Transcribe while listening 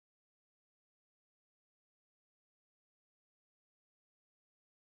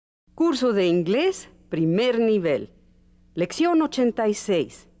Curso de inglés, primer nivel. Lección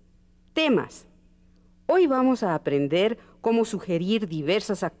 86. Temas. Hoy vamos a aprender cómo sugerir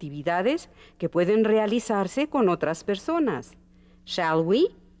diversas actividades que pueden realizarse con otras personas. Shall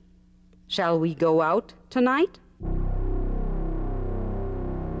we? Shall we go out tonight?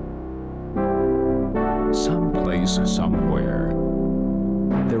 Someplace, somewhere,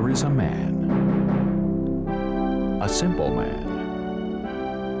 there is a man, a simple man,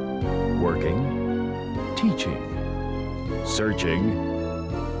 working, teaching, searching,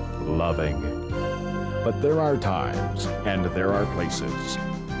 loving. But there are times and there are places.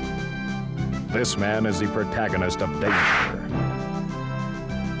 This man is the protagonist of danger,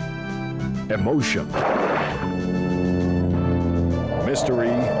 emotion,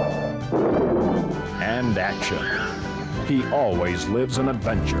 mystery, and action. He always lives an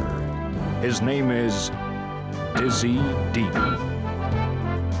adventure. His name is Dizzy Dean.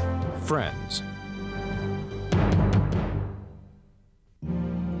 Friends.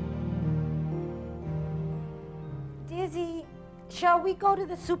 Dizzy, shall we go to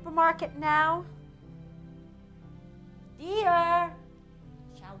the supermarket now? Dear,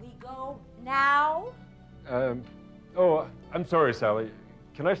 shall we go now? Oh, I'm sorry, Sally.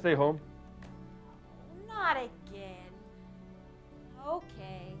 Can I stay home? Not again.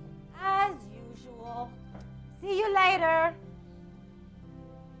 Okay, as usual. See you later.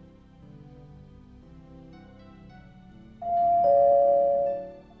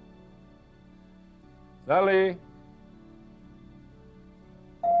 Sally?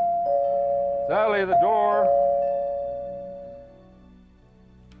 Sally, the door.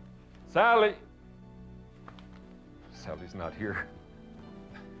 Sally? Sally's not here.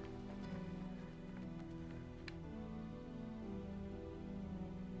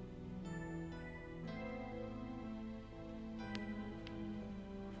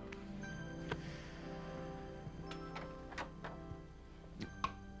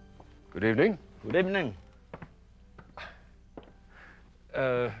 Good evening. Good evening.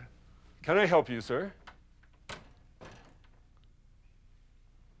 Can I help you, sir?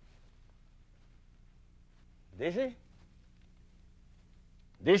 Dizzy?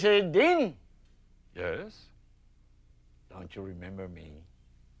 Dizzy Dean? Yes. Don't you remember me?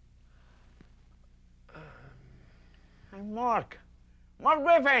 I'm Mark. Mark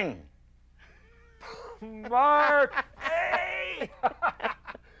Griffin. Mark! Hey!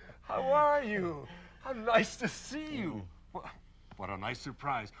 How are you? How nice to see you. What a nice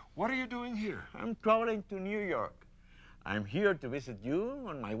surprise. What are you doing here? I'm traveling to New York. I'm here to visit you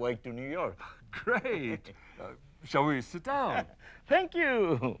on my way to New York. Great. Shall we sit down? Thank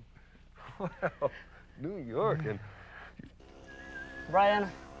you. Well, New York and... Brian,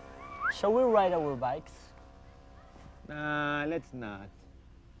 shall we ride our bikes? Nah, let's not.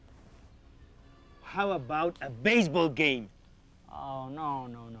 How about a baseball game? Oh, no.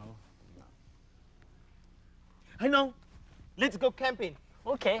 I know. Let's go camping.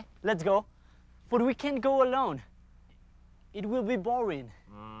 Okay, let's go. But we can't go alone. It will be boring.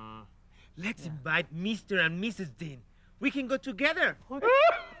 Let's invite Mr. and Mrs. Dean. We can go together.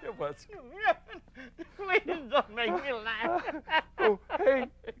 What's... Please don't make me laugh. Oh, hey,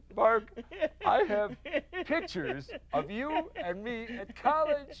 Mark, I have pictures of you and me at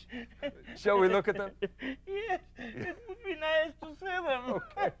college. Shall we look at them? Yes, it would be nice to see them.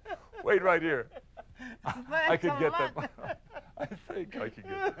 Okay, wait right here. I Thanks could a get lot. them. I think I could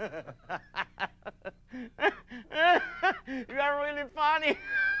get them. You are really funny.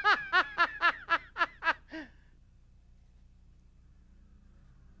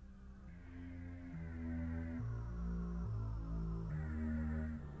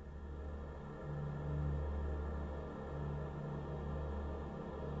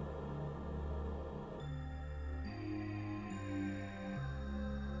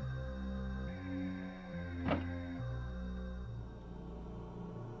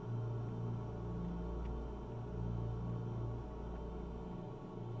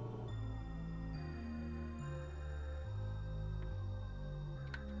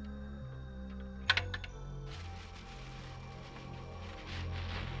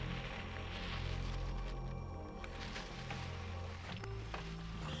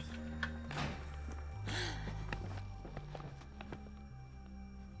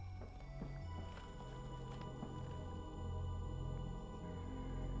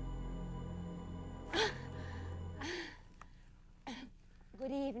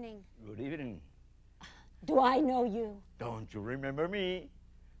 Good evening. Good evening. Do I know you? Don't you remember me?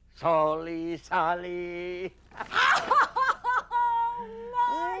 Sally, Sally. Oh,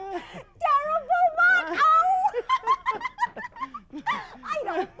 Mark! Terrible, Mark! Oh! I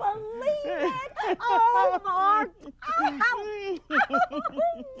don't believe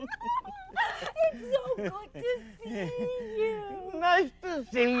to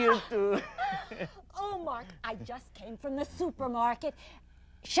see you too. Oh, Mark, I just came from the supermarket.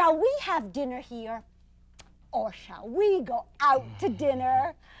 Shall we have dinner here? Or shall we go out to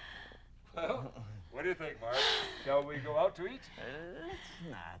dinner? Well, what do you think, Mark? Shall we go out to eat? Let's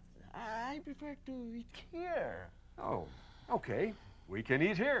not. I prefer to eat here. Oh, okay. We can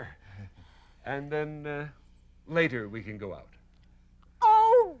eat here. And then later we can go out.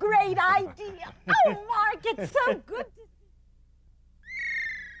 Oh, great idea. Oh, Mark, it's so good to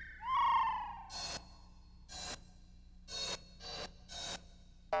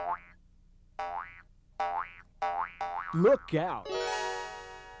Look out!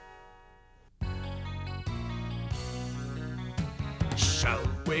 Shall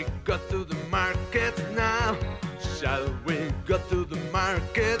we go to the market now? Shall we go to the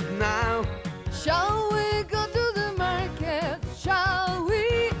market now? Shall we go to the market? Shall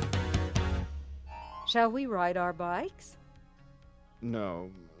we? Shall we ride our bikes?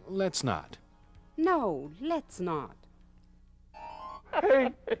 No, let's not. No, let's not.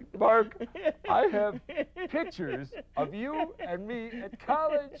 Hey, Mark, I have pictures of you and me at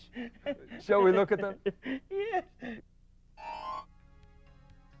college. Shall we look at them? Yes.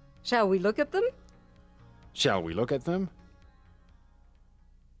 Shall we look at them? Shall we look at them?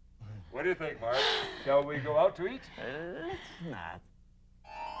 What do you think, Mark? Shall we go out to eat? Let's not.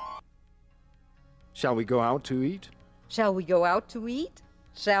 Shall we go out to eat? Shall we go out to eat?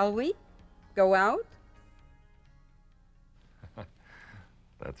 Shall we go out?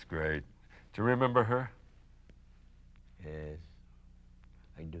 That's great. Do you remember her? Yes,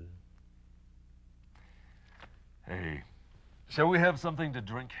 I do. Hey, shall we have something to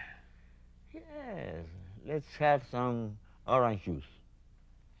drink? Yes, let's have some orange juice.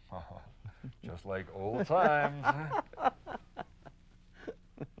 Just like old times.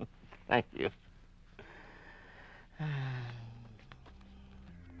 Thank you.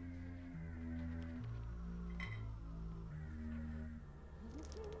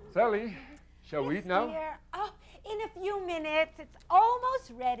 Sally, shall we eat now? Dear. Oh, in a few minutes. It's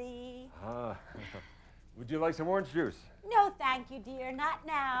almost ready. Would you like some orange juice? No, thank you, dear. Not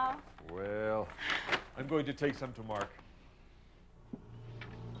now. Well, I'm going to take some to Mark.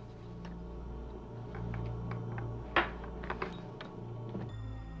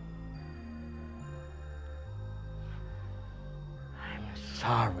 I'm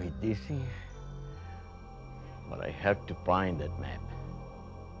sorry, Dizzy, but I have to find that map.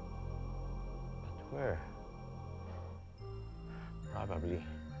 But where? Probably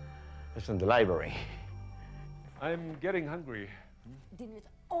it's in the library. I'm getting hungry. Dinner's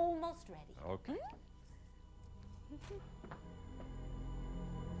almost ready. Okay.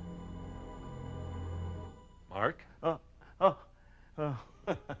 Mark? Oh.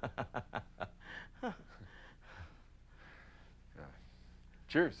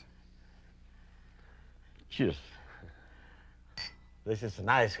 Cheers. Cheers. This is a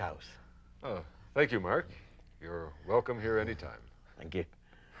nice house. Oh, thank you, Mark. You're welcome here anytime. Thank you.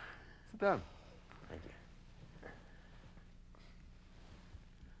 Sit down. Thank you.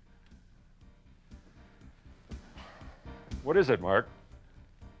 What is it, Mark?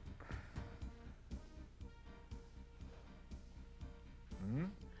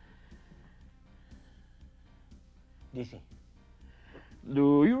 Dizzy,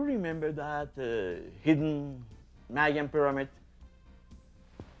 do you remember that hidden Mayan pyramid?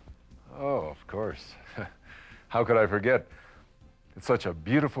 Oh, of course. How could I forget? It's such a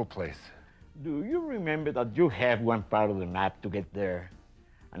beautiful place. Do you remember that you have one part of the map to get there,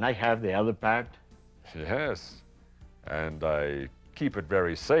 and I have the other part? Yes. And I keep it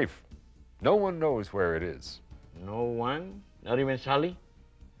very safe. No one knows where it is. No one? Not even Sally?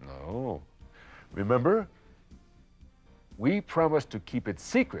 No. Remember? We promised to keep it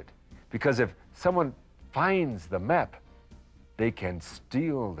secret because if someone finds the map, they can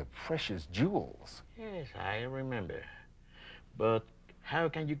steal the precious jewels. Yes, I remember. But how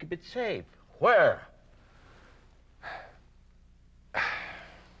can you keep it safe? Where?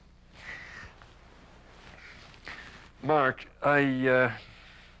 Mark, Yes,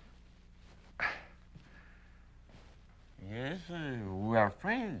 we are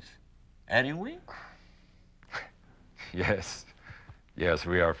friends, aren't we? Yes. Yes,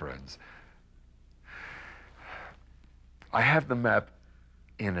 we are friends. I have the map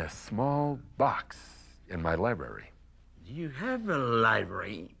in a small box in my library. You have a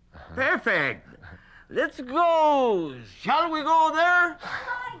library? Perfect. Let's go. Shall we go there?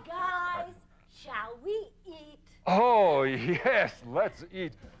 Hi, guys. Shall we eat? Oh, yes, let's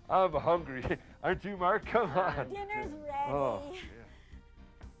eat. I'm hungry. Aren't you, Mark? Come on. Dinner's ready. Oh,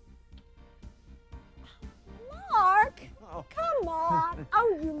 Mark, Oh. come Come on.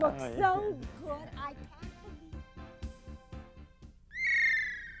 Oh, you look so good. I can't believe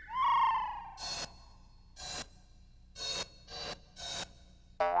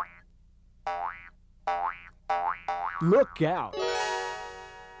it. Look out!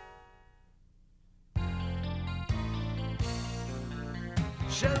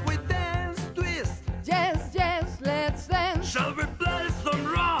 Shall we dance, twist? Yes, yes, let's dance. Shall we play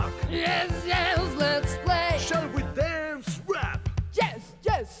some rock? Yes, yes, let's play. Shall we dance, rap? Yes,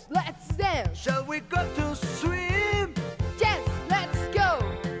 yes, let's dance. Shall we go to swim? Yes, let's go.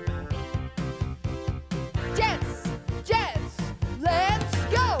 Yes, yes, let's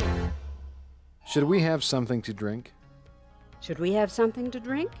go. Should we have something to drink? Should we have something to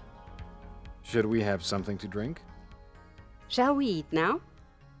drink? Should we have something to drink? Shall we eat now?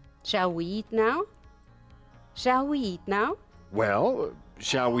 Shall we eat now? Shall we eat now? Well,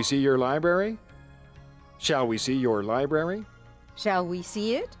 shall we see your library? Shall we see your library? Shall we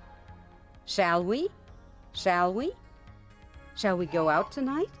see it? Shall we? Shall we? Shall we go out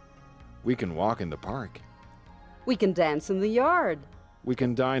tonight? We can walk in the park. We can dance in the yard. We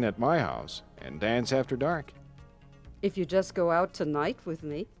can dine at my house and dance after dark. If you just go out tonight with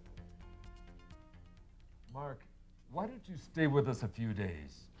me. Mark, why don't you stay with us a few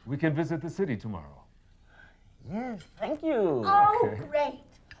days? We can visit the city tomorrow. Yes, thank you. Oh, great.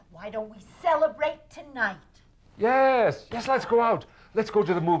 Why don't we celebrate tonight? Yes, yes, let's go out. Let's go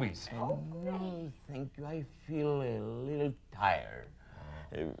to the movies. No, thank you. I feel a little tired.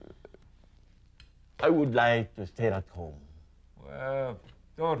 I would like to stay at home. Well,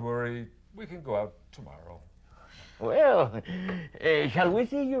 don't worry. We can go out tomorrow. Well, shall we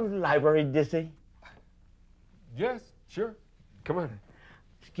see your library, Dizzy? Yes, sure. Come on.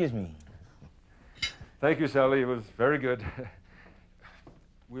 Excuse me. Thank you, Sally. It was very good.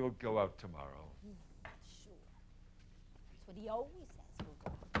 We'll go out tomorrow. Sure. That's what he always says. We'll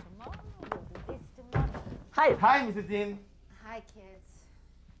go out tomorrow. We'll do this tomorrow. Hi. Hi, Mrs. Dean. Hi, kids.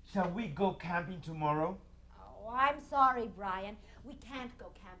 Shall we go camping tomorrow? Oh, I'm sorry, Brian. We can't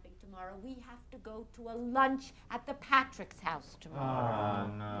go camping tomorrow. We have to go to a lunch at the Patrick's house tomorrow.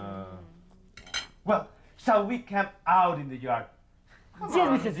 Oh, no. Well, shall we camp out in the yard?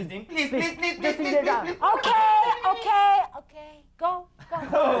 Yes, Mrs. Dean. Please, Just in the yard. Okay. Go.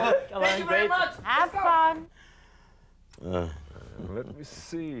 Thank you very much. Have fun. Let me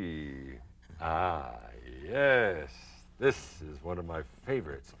see. Ah, yes. This is one of my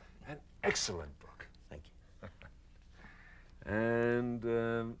favorites. An excellent book. Thank you. And,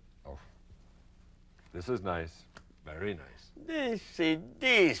 oh, this is nice. Very nice.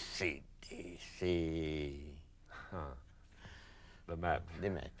 Dizzy. Huh. The map. The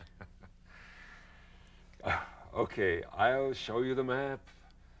map. Okay, I'll show you the map.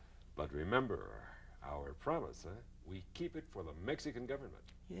 But remember our promise, huh? We keep it for the Mexican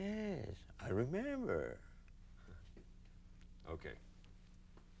government. Yes, I remember. Okay.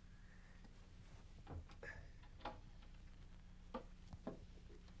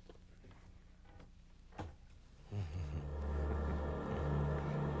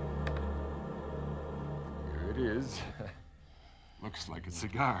 Here it is. Looks like a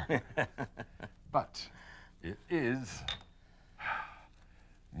cigar. But it is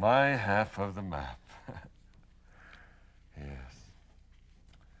my half of the map. Yes.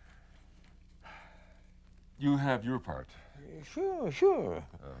 You have your part. Sure.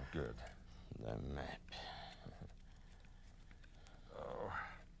 Oh, good. The map. Oh,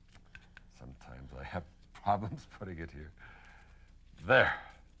 sometimes I have problems putting it here. There.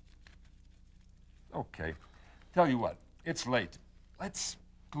 Okay. Tell you what, it's late. Let's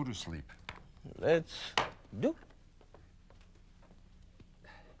go to sleep. Let's do.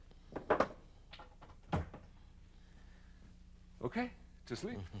 Okay, to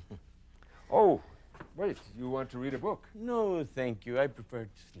sleep. Oh, wait, you want to read a book? No, thank you. I prefer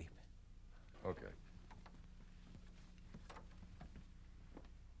to sleep. Okay.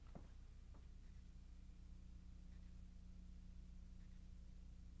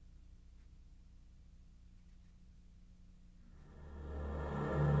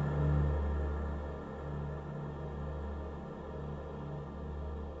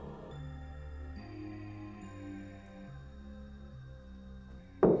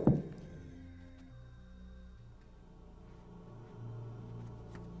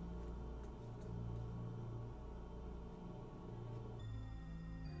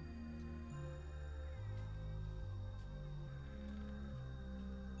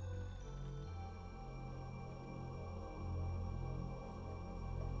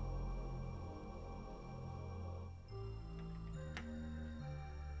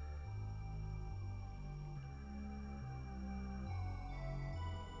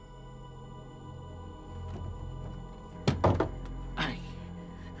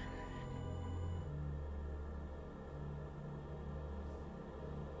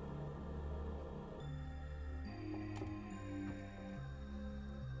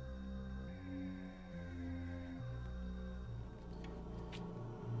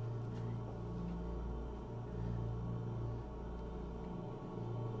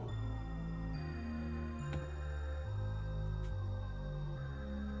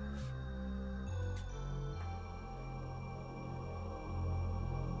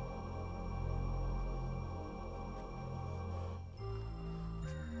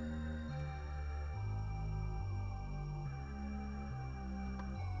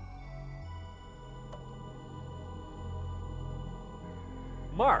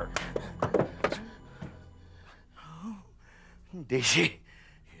 Mark. Daisy,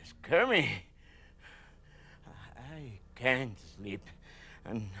 you scare me. I can't sleep.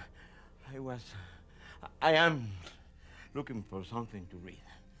 And I am looking for something to read.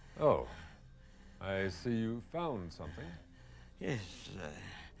 Oh, I see you found something. Yes,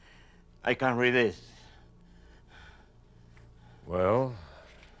 I can read this. Well,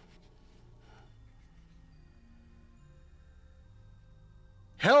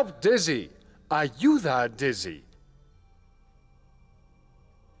 Help Dizzy. Ayuda a Dizzy.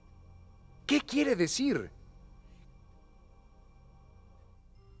 ¿Qué quiere decir?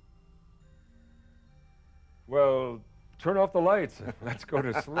 well, turn off the lights. Let's go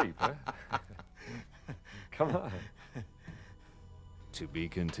to sleep, huh? Come on. To be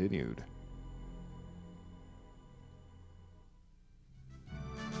continued.